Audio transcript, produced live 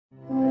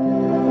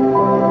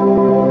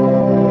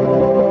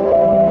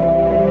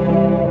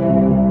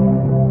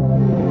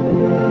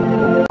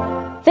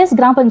This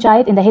Gram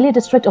Panchayat in the hilly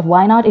district of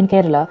Wayanad in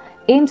Kerala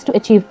aims to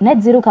achieve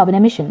net zero carbon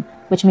emission,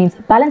 which means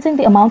balancing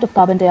the amount of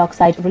carbon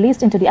dioxide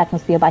released into the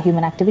atmosphere by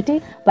human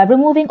activity by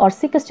removing or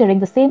sequestering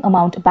the same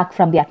amount back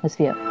from the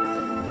atmosphere.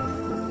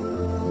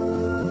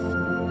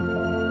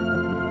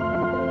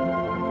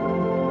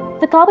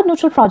 The carbon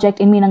neutral project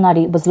in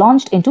Meenangadi was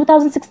launched in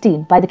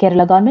 2016 by the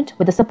Kerala government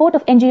with the support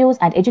of NGOs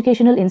and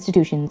educational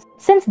institutions.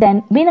 Since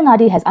then,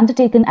 Meenangadi has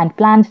undertaken and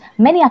planned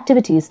many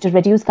activities to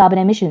reduce carbon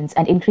emissions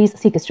and increase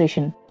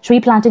sequestration. Tree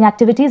planting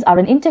activities are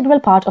an integral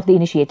part of the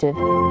initiative.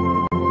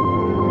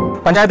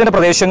 പഞ്ചായത്തിന്റെ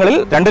പ്രദേശങ്ങളിൽ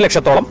 2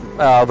 ലക്ഷത്തോളം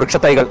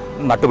വൃക്ഷത്തൈകൾ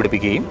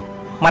നട്ടുപിടിപ്പിക്കുകയും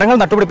മരങ്ങൾ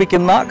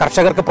നട്ടുപിടിപ്പിക്കുന്ന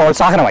കർഷകർക്ക്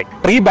പ്രോത്സാഹനമായി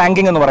tree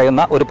banking എന്ന്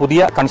പറയുന്ന ഒരു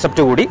പുതിയ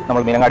concept കൂടി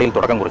നമ്മൾ മീനങ്ങാടിയിൽ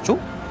തുടക്കം കുറിച്ചു.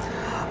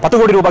 10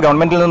 കോടി രൂപ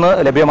ഗവൺമെന്റിൽ നിന്ന്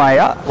ലഭ്യമായ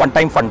വൺ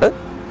ടൈം ഫണ്ട്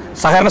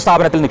സഹകരണ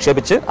സ്ഥാപനത്തിൽ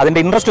നിക്ഷേപിച്ച് അതിന്റെ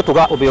ഇൻട്രസ്റ്റ് തുക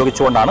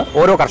ഉപയോഗിച്ചുകൊണ്ടാണ്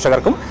ഓരോ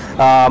കർഷകർക്കും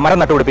മരം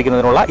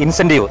നട്ടുപിടിപ്പിക്കുന്നതിനുള്ള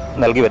ഇൻസെന്റീവ്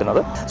നൽകി വരുന്നത്.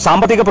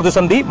 സാമ്പത്തിക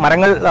പ്രതിസന്ധി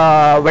മരങ്ങൾ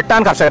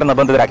വെട്ടാൻ കർഷകരെ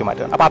നിർബന്ധിതരാക്കി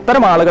മാറ്റുക. അപ്പോൾ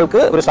അത്തരം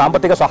ആളുകൾക്ക് ഒരു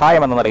സാമ്പത്തിക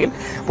സഹായം എന്ന നിലയിൽ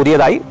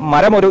പുതിയതായി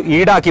മരം ഒരു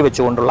ഈടാക്കി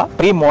വെച്ചുകൊണ്ടുള്ള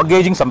പ്രീ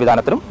മോർഗേജിംഗ്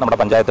സംവിധാനത്തിനും നമ്മുടെ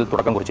പഞ്ചായത്തിൽ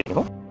തുടക്കം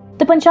കുറിച്ചിരിക്കുന്നു.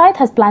 The Panchayat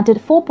has planted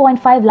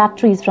 4.5 lakh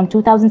trees from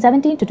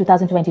 2017 to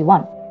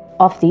 2021.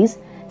 Of these,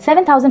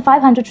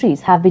 7,500 trees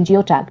have been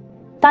geotagged.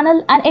 Tunnel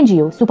and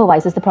NGO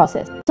supervises the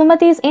process.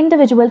 Sumati's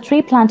individual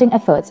tree planting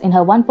efforts in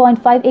her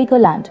 1.5-acre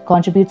land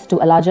contributes to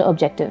a larger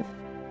objective.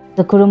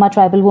 The Kuruma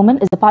tribal woman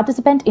is a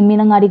participant in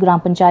Meenangadi Gram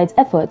Panchayat's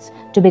efforts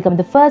to become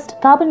the first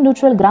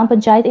carbon-neutral Gram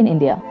Panchayat in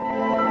India.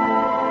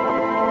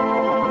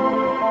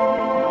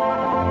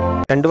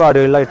 2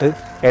 വാർഡുകളിലായിട്ട്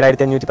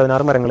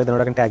 7516 മരങ്ങൾ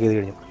ഇതിനോടകം tag ചെയ്ത്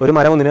കഴിഞ്ഞു. ഒരു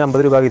മരം ഒന്നിന്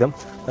 50 രൂപ വീതം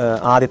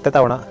ആദ്യത്തെ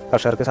തവണ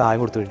കർഷകർക്ക്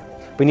സഹായം കൊടുത്തു കഴിഞ്ഞു.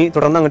 പിന്നെ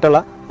തുടർന്ന്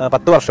അങ്ങോട്ടുള്ള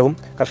 10 വർഷവും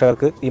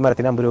കർഷകർക്ക് ഈ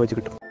മരത്തിന് 50 രൂപ വെച്ച്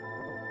കിട്ടും.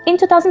 In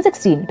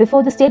 2016, before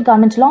the state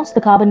government launched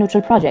the carbon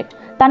neutral project,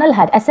 Tunnel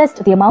had assessed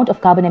the amount of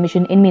carbon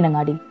emission in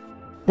Meenangadi.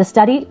 The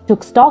study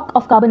took stock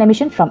of carbon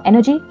emission from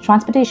energy,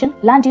 transportation,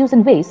 land use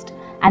and waste,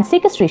 and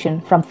sequestration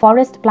from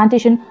forest,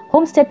 plantation,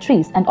 homestead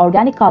trees and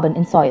organic carbon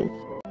in soil.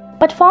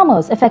 But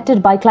farmers affected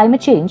by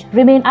climate change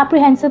remain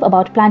apprehensive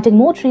about planting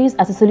more trees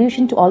as a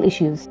solution to all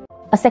issues.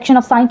 A section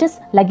of scientists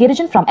like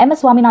Girijan from MS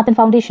Swaminathan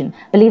Foundation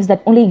believes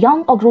that only young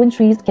or growing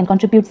trees can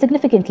contribute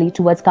significantly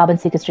towards carbon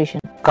sequestration.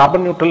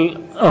 Carbon neutral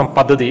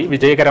പദ്ധതി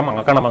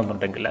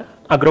വിജയകരമാക്കണമെന്നുണ്ടെങ്കിൽ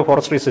agro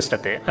forestry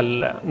സിസ്റ്റത്തെ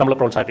നമ്മൾ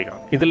പ്രോത്സാഹിപ്പിക്കണം.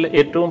 ഇതിൽ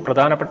ഏറ്റവും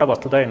പ്രധാനപ്പെട്ട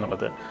വസ്തുത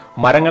എന്നുള്ളത്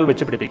മരങ്ങൾ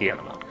വെച്ച്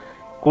പിടിപ്പിക്കുകയാണ്.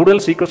 കൂടുതൽ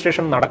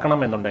സീക്വസ്ട്രേഷൻ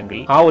നടക്കണമെന്നുണ്ടെങ്കിൽ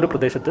ആ ഒരു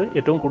പ്രദേശത്ത്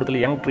ഏറ്റവും കൂടുതൽ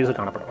യങ് ട്രീസ്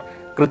കാണപ്പെടണം.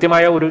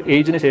 കൃത്യമായ ഒരു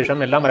ഏജിന് ശേഷം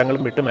എല്ലാ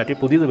മരങ്ങളും വിട്ടുമാറ്റി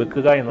പുതിയത്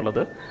വെക്കുക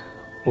എന്നുള്ളത്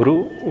ഒരു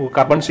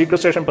കാർബൺ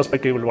സീക്വസ്ട്രേഷൻ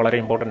പെർസ്പെക്റ്റീവിൽ വളരെ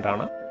ഇമ്പോർട്ടൻ്റ്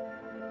ആണ്.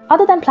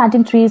 Other than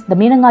planting trees, the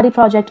Meenangadi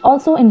project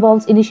also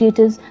involves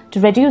initiatives to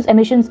reduce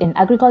emissions in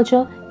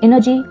agriculture,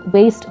 energy,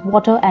 waste,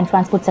 water and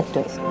transport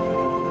sectors.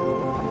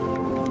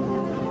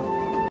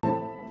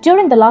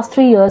 During the last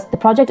 3 years,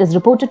 the project is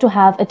reported to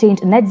have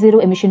attained net zero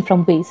emission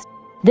from waste.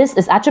 This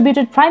is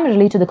attributed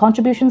primarily to the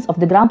contributions of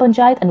the Gram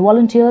Panchayat and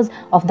volunteers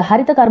of the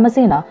Harita Karma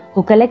Sena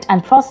who collect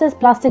and process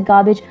plastic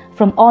garbage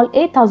from all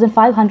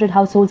 8,500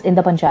 households in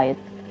the Panchayat.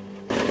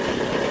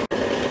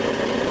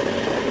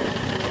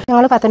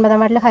 ഞങ്ങൾ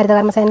 19-ാം വാർഡിൽ ഹരിത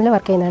കർമ്മസേനയിൽ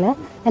work ചെയ്യുന്നതാണ്.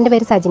 എൻ്റെ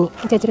പേര് സജിനി,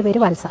 ചേച്ചിയുടെ പേര്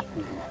വത്സ.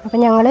 അപ്പം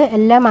ഞങ്ങൾ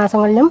എല്ലാ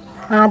മാസങ്ങളിലും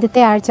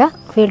ആദ്യത്തെ ആഴ്ച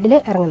ഫീൽഡിൽ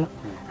ഇറങ്ങുന്നു.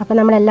 അപ്പോൾ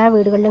നമ്മൾ എല്ലാ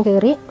വീടുകളിലും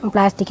കയറി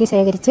പ്ലാസ്റ്റിക്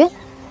ശേഖരിച്ച്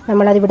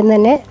നമ്മളത് ഇവിടുന്ന്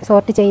തന്നെ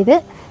സോർട്ട് ചെയ്ത്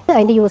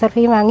അതിൻ്റെ യൂസർ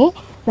ഫീ വാങ്ങി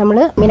നമ്മൾ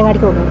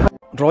മീനങ്ങാടിക്ക് പോകും.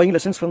 Drawing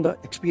lessons from the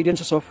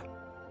experiences of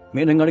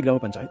Meenangadi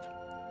Gram Panchayat,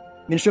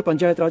 Ministry of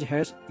Panchayati Raj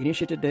has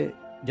initiated a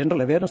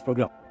general awareness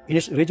program in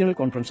its regional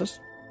conferences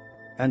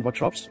and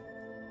workshops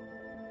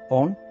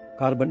on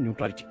carbon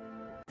neutrality.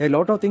 A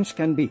lot of things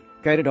can be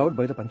carried out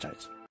by the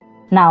panchayats.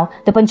 Now,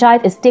 the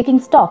Panchayat is taking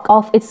stock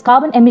of its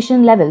carbon emission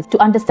levels to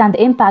understand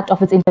the impact of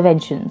its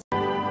interventions.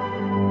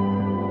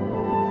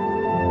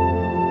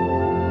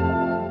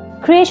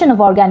 Creation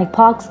of organic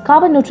parks,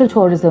 carbon neutral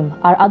tourism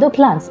are other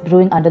plans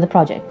brewing under the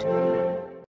project.